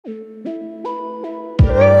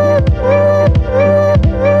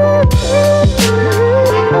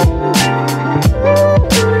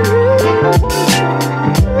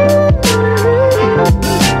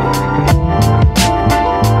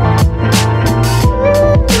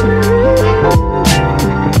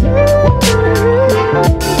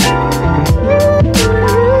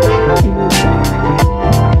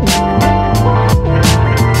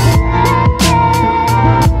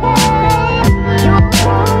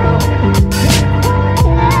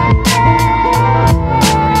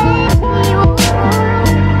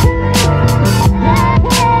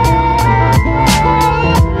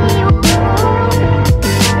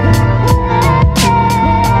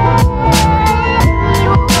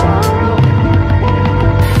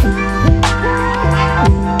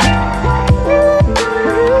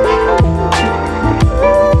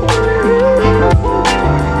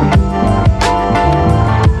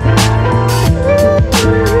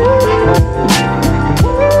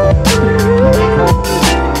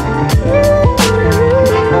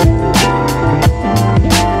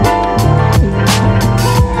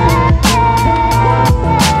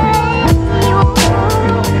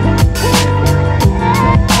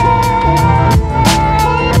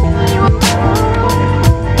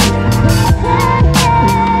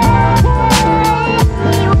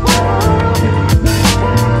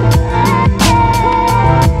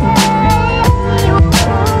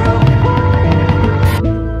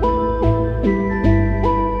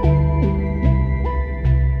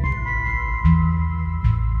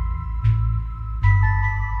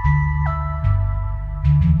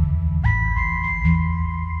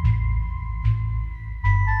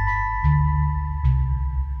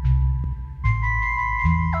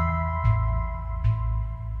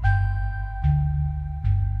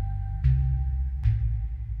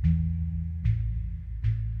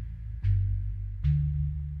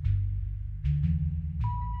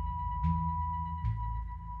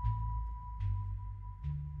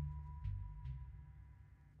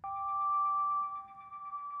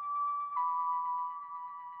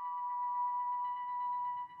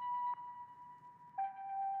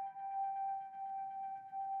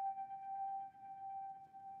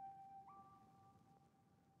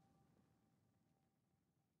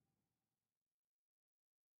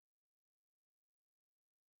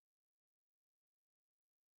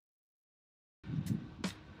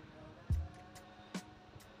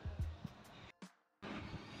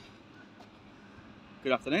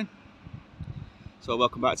Good afternoon. So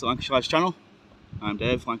welcome back to Lancashire Lad's channel. I'm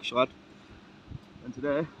Dave, Lancashire Lad, and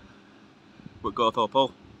today we're at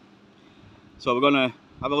Gawthorpe. So we're going to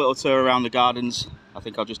have a little tour around the gardens. I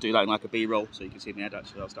think I'll just do that in like a B-roll so you can see my head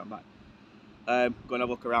actually. I'll stand back. Going to have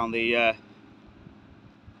a look around the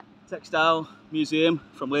textile museum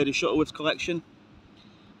from Lady Shuttleworth's collection,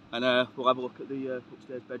 and we'll have a look at the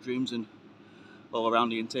upstairs bedrooms and all around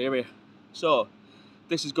the interior. So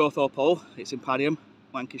this is Gawthorpe. It's in Padiham,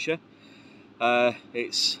 Lancashire.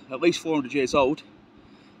 It's at least 400 years old,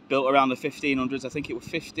 built around the 1500s. I think it was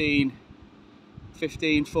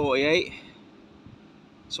 1548,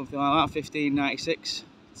 something like that, 1596,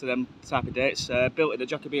 to them type of dates. Built in the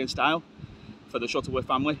Jacobean style for the Shuttleworth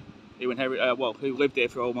family, who who lived here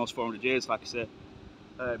for almost 400 years, like I said.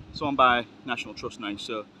 It's owned by National Trust now,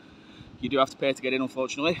 so you do have to pay to get in,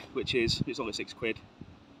 unfortunately, it's only £6.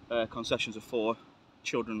 Concessions are 4,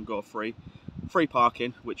 children go free. Free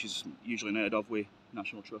parking, which is usually unheard of with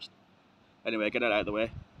National Trust. Anyway, get that out of the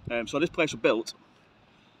way. So this place was built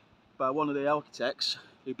by one of the architects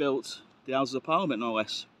who built the Houses of Parliament, no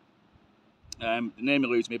less. The name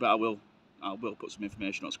eludes me, but I will put some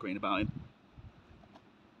information on screen about him.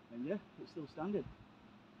 And yeah, it's still standing.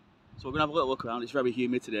 So we're gonna have a little look around. It's very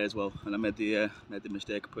humid today as well, and I made the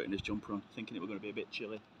mistake of putting this jumper on, thinking it was going to be a bit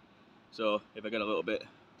chilly. So if I get a little bit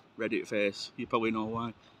red at face, you probably know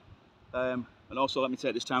why. And also let me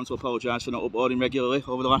take this time to apologise for not uploading regularly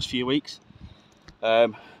over the last few weeks.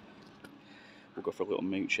 We'll go for a little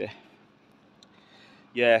mooch here.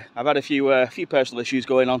 Yeah, I've had a few personal issues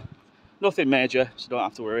going on. Nothing major, so don't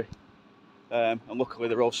have to worry. And luckily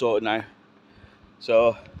they're all sorted now.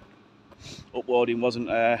 So uploading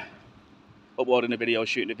a video,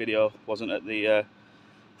 shooting a video wasn't at the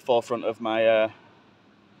forefront of my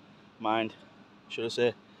mind, should I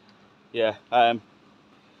say. Yeah.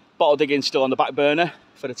 Bottle digging still on the back burner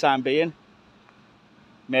for the time being.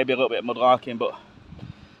 Maybe a little bit of mudlarking, but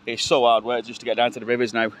it's so hard work just to get down to the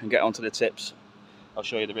rivers now and get onto the tips. I'll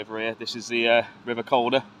show you the river here. This is the River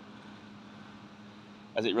Calder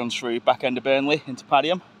as it runs through back end of Burnley into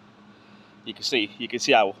Padiham. You can see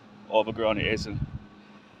how overgrown it is and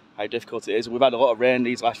how difficult it is. We've had a lot of rain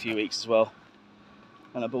these last few weeks as well,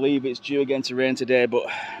 and I believe it's due again to rain today, but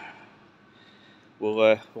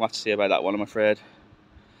we'll have to see about that one, I'm afraid.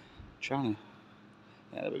 Yeah,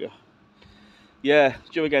 there we go. Yeah, it's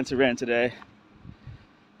due again to rain today,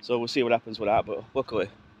 so we'll see what happens with that, but luckily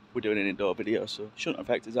we're doing an indoor video, so it shouldn't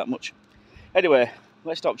affect us that much. Anyway,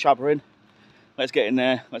 let's stop chabbering, let's get in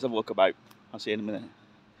there, let's have a look about. I'll see you in a minute.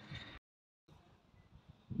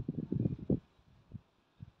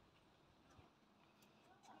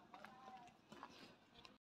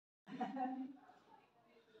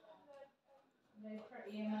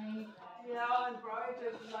 Yeah,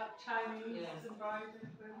 embroidered, like Chinese embroidered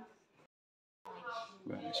things.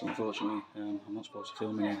 Right, so unfortunately, I'm not supposed to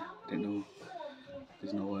film here. I didn't know.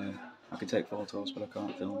 There's no way. I can take photos, but I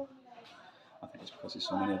can't film. I think it's because there's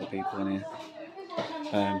so many other people in here.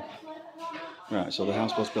 Right, so the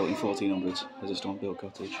house was built in 1400s as a stone-built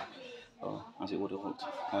cottage, or as it would have looked,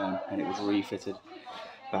 and it was refitted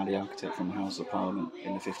by the architect from the House of Parliament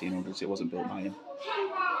in the 1500s. It wasn't built by him.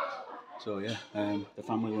 So yeah, the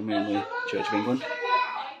family were mainly Church of England.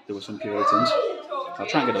 There were some Puritans. I'll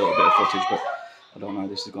try and get a little bit of footage, but I don't know how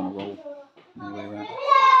this is going to roll. Anyway, right,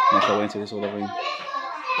 I'll go into this other room.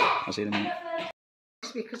 I'll see you in a minute.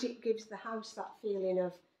 Because it gives the house that feeling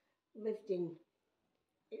of lived in.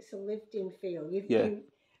 It's a lived in feel. You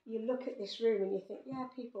look at this room and you think, yeah,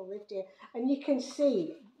 people lived here. And you can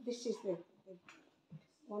see, this is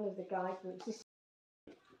one of the guidebooks. This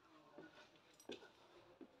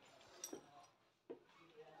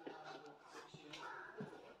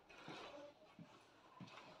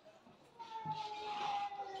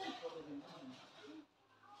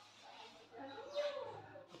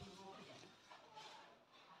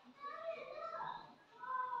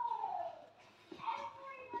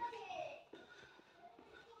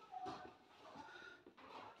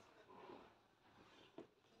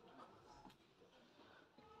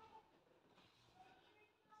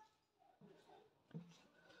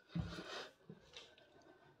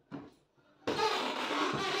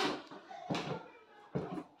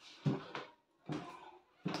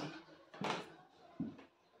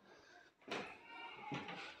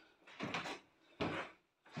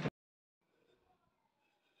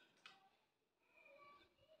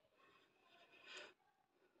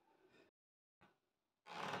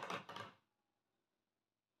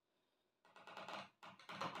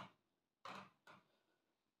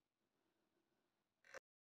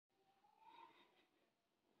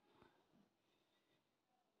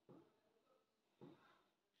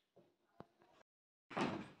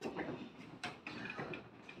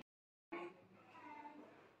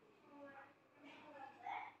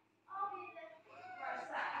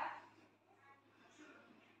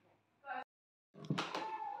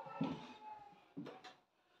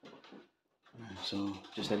So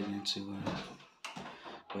just heading into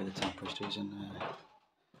where the temperature is and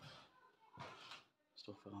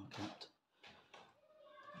stuff are kept.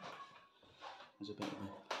 There's a bit of a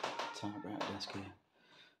typewriter desk here.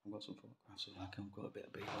 I've got some photographs of like I've got a bit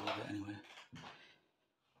of B-roll of it anyway.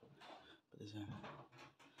 But there's a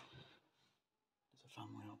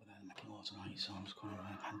family over there making lots of noise, so I'm just going to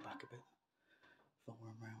hang back a bit, follow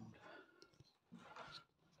them round.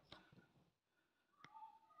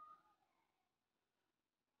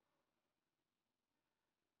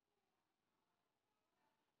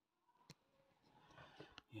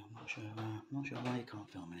 Yeah, I'm not sure why you can't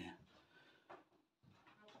film in here.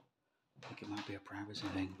 I think it might be a privacy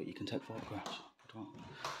thing, but you can take photographs. I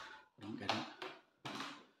don't get it.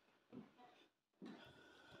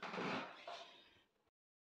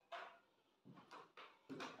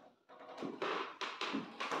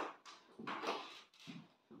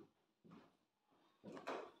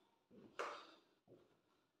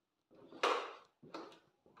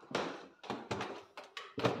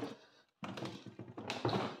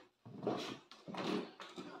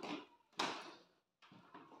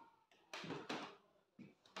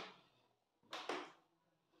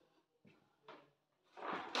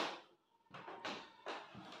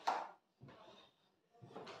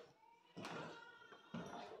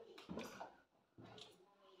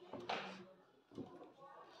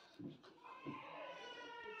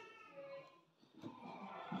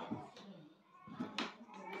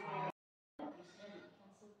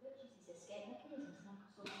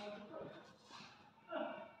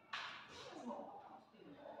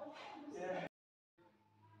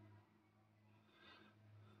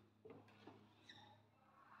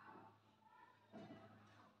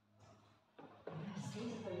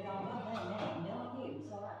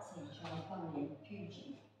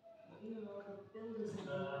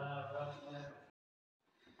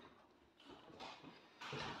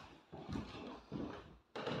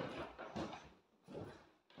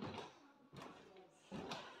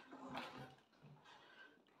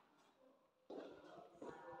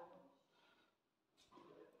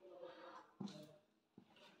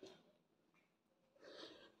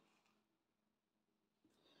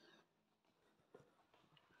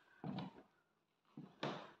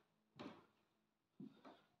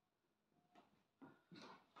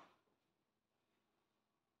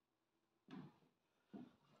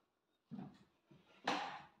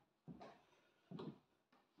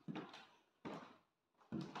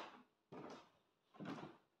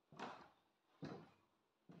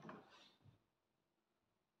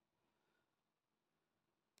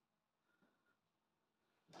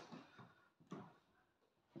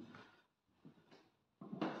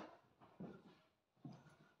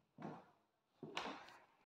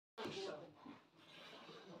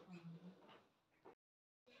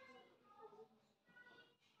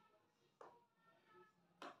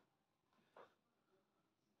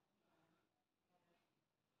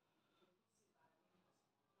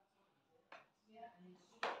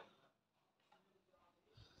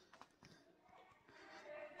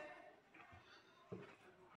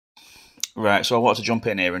 Right, so I wanted to jump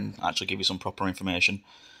in here and actually give you some proper information.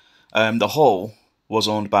 The hull was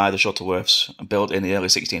owned by the Shuttleworths and built in the early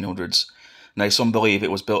 1600s. Now, some believe it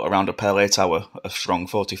was built around a Pele tower, a strong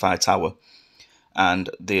fortified tower, and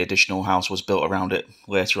the additional house was built around it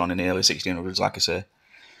later on in the early 1600s, like I say.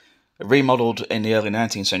 Remodelled in the early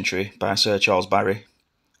 19th century by Sir Charles Barry,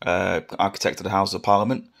 architect of the Houses of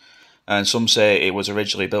Parliament, and some say it was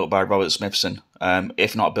originally built by Robert Smithson,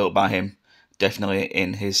 if not built by him, definitely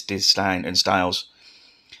in his design and styles.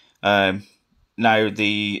 Now,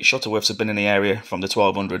 the Shuttleworths have been in the area from the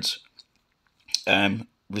 1200s,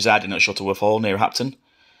 residing at Shuttleworth Hall near Hapton,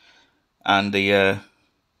 and the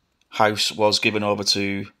house was given over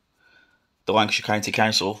to the Lancashire County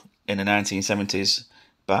Council in the 1970s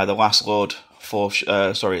by the last Lord,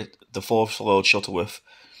 the fourth Lord Shuttleworth,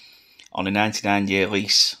 on a 99-year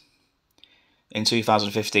lease. In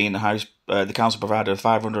 2015, the council provided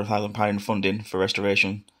 £500,000 funding for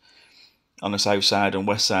restoration on the south side and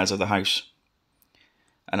west sides of the house.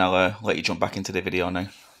 And I'll let you jump back into the video now.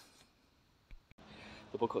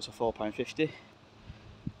 The buckets are £4.50.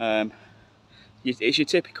 It's your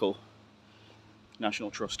typical National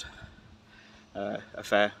Trust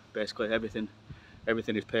affair. Basically, everything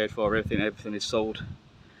is paid for, everything is sold.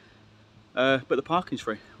 But the parking's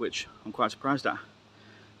free, which I'm quite surprised at.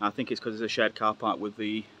 I think it's because there's a shared car park with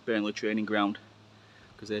the Burnley training ground,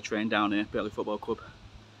 because they train down here, Burnley Football Club.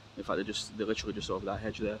 In fact, they're literally just over that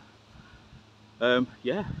hedge there.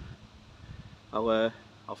 Yeah, I'll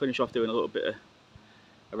finish off doing a little bit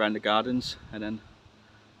around the gardens, and then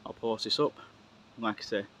I'll post this up. Like I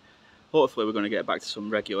say, hopefully we're going to get back to some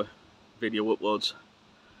regular video uploads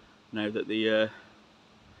now that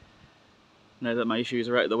my issues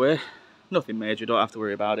are out of the way. Nothing major, don't have to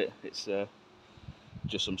worry about it. It's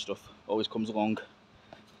just some stuff always comes along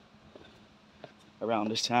around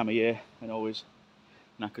this time of year and always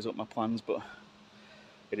knackers up my plans, but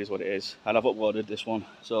it is what it is. And I've uploaded this one,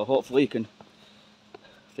 so hopefully you can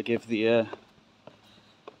forgive the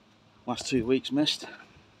last 2 weeks missed.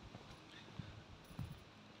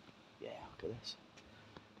 Yeah, look at this.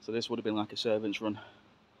 So this would have been like a servant's run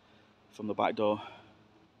from the back door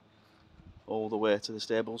all the way to the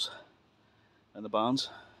stables and the barns.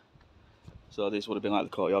 So this would have been like the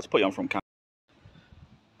courtyard. To put you on front camera.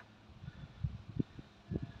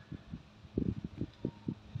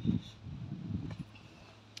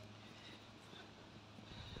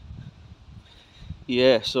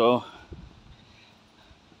 Yeah, so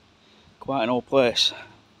quite an old place.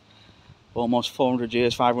 Almost 400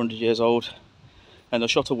 years, 500 years old. And the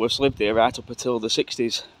Shuttleworths lived here right up until the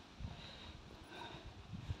 60s.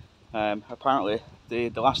 Apparently, the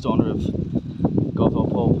last owner of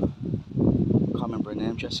Gawthorpe Hall, I can't remember her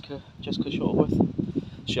name, Jessica Shuttleworth.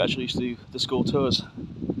 She actually used to do the school tours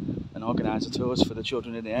and organise the tours for the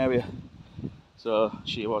children in the area. So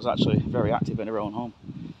she was actually very active in her own home.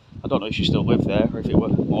 I don't know if she still lived there or if it were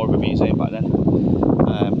more of a museum back then.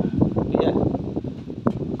 But yeah,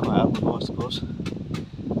 quite admirable, I suppose.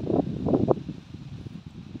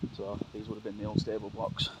 So these would have been the old stable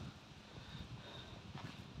blocks.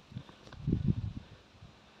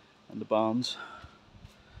 And the barns.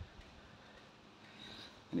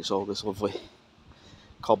 And it's all this lovely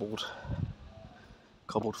cobbled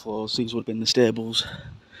floors. These would have been the stables.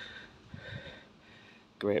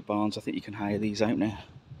 Great barns. I think you can hire these out now.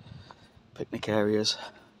 Picnic areas.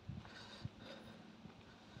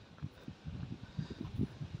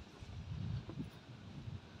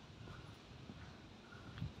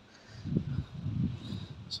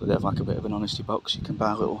 So they have like a bit of an honesty box. You can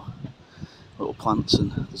buy little plants,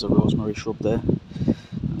 and there's a rosemary shrub there.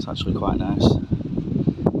 That's actually quite nice.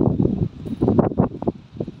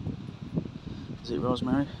 Is it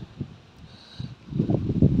rosemary?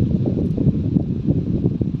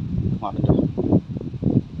 Lavender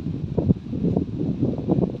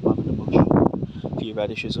bush. A few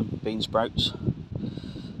radishes and bean sprouts.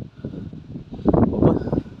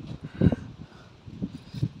 Lovely.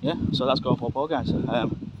 Yeah, so that's Gawthorpe Hall, guys.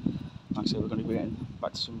 Like I say, we're going to be getting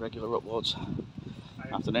back to some regular uploads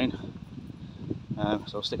afternoon.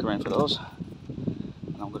 So stick around for those.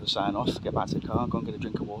 And I'm going to sign off, get back to the car, go and get a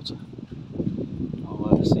drink of water.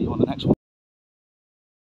 I'll see you on the next one.